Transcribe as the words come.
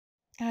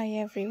Hi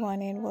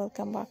everyone and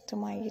welcome back to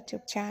my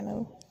YouTube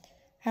channel.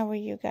 How are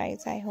you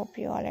guys? I hope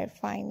you all are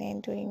fine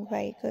and doing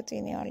very good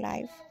in your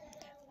life.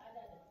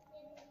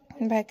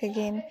 Back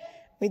again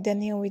with the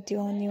new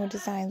video, new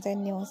designs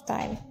and new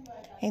style.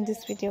 In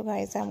this video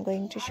guys, I'm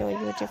going to show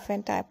you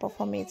different type of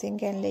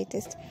amazing and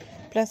latest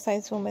plus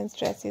size women's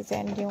dresses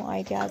and new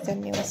ideas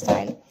and new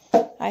style.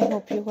 I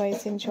hope you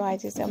guys enjoy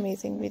this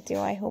amazing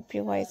video. I hope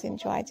you guys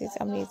enjoy this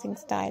amazing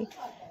style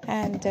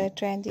and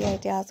trendy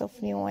ideas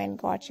of new and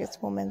gorgeous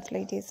women's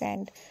ladies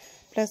and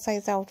plus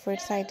size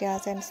outfits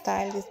ideas and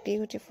style. These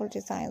beautiful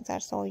designs are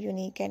so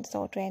unique and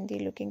so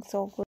trendy, looking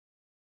so good.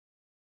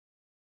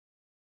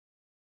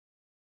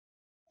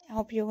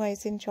 Hope you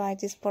guys enjoy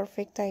this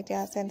perfect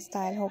ideas and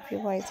style. Hope you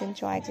guys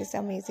enjoy this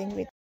amazing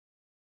video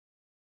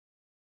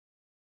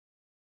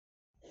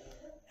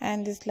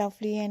and these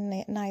lovely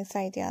and nice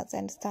ideas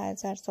and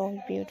styles are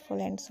so beautiful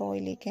and so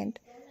elegant,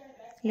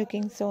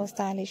 looking so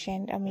stylish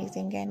and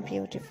amazing and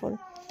beautiful.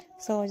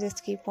 So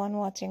just keep on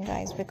watching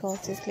guys,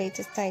 because these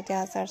latest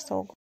ideas are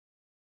so good.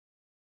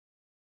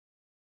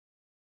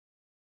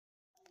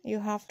 You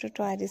have to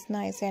try these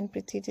nice and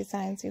pretty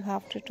designs. You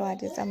have to try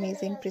this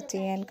amazing,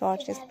 pretty and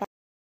gorgeous.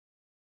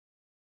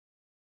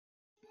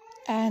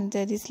 And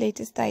these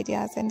latest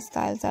ideas and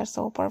styles are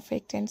so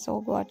perfect and so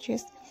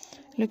gorgeous,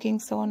 looking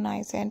so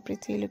nice and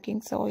pretty,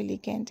 looking so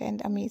elegant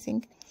and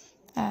amazing.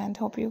 And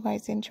hope you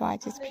guys enjoy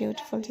these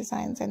beautiful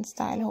designs and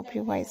style. Hope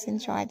you guys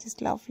enjoy this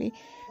lovely,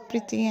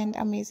 pretty and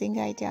amazing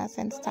ideas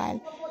and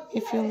style.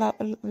 If you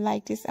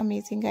like these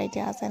amazing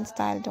ideas and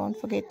style, don't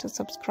forget to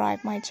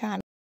subscribe my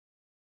channel.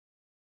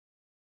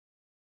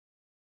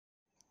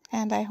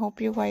 And I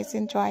hope you guys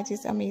enjoy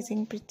this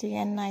amazing, pretty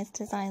and nice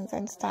designs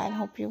and style.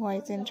 Hope you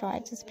guys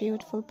enjoy this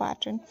beautiful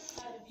pattern,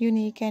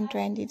 unique and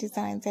trendy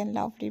designs and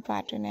lovely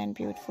pattern and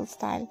beautiful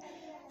style.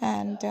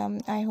 And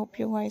I hope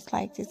you guys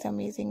like these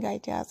amazing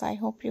ideas. I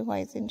hope you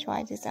guys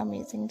enjoy these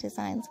amazing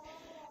designs,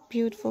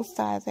 beautiful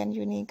styles and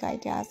unique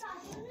ideas.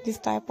 This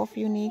type of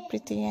unique,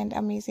 pretty and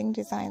amazing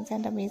designs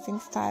and amazing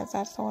styles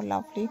are so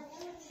lovely,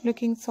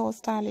 looking so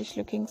stylish,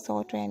 looking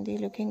so trendy,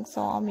 looking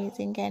so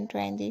amazing and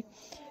trendy,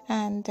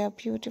 and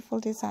beautiful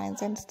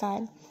designs and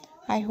style.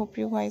 I hope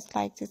you guys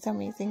like this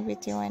amazing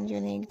video and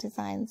unique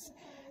designs.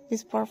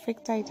 These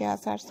perfect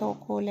ideas are so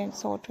cool and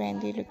so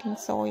trendy, looking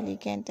so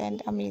elegant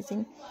and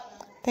amazing.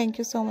 Thank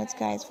you so much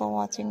guys for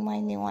watching my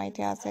new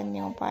ideas and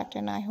new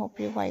pattern. I hope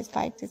you guys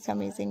like this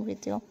amazing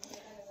video.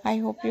 I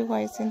hope you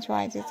guys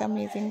enjoy these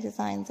amazing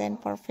designs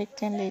and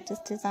perfect and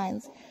latest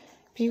designs,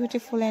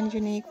 beautiful and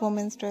unique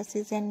women's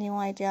dresses and new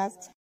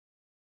ideas.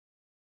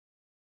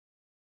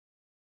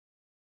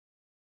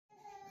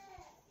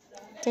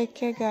 Take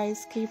care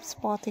guys, keep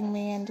supporting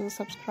me and do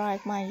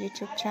subscribe my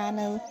YouTube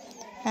channel.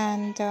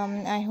 And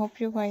I hope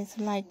you guys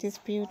like these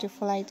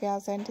beautiful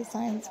ideas and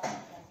designs,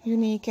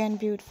 unique and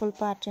beautiful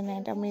pattern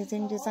and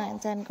amazing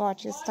designs and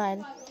gorgeous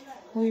style.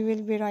 We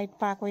will be right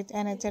back with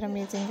another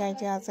amazing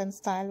ideas and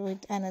style,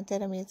 with another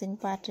amazing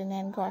pattern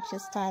and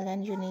gorgeous style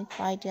and unique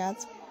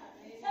ideas.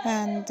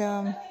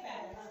 And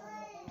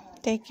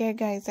take care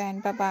guys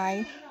and bye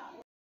bye.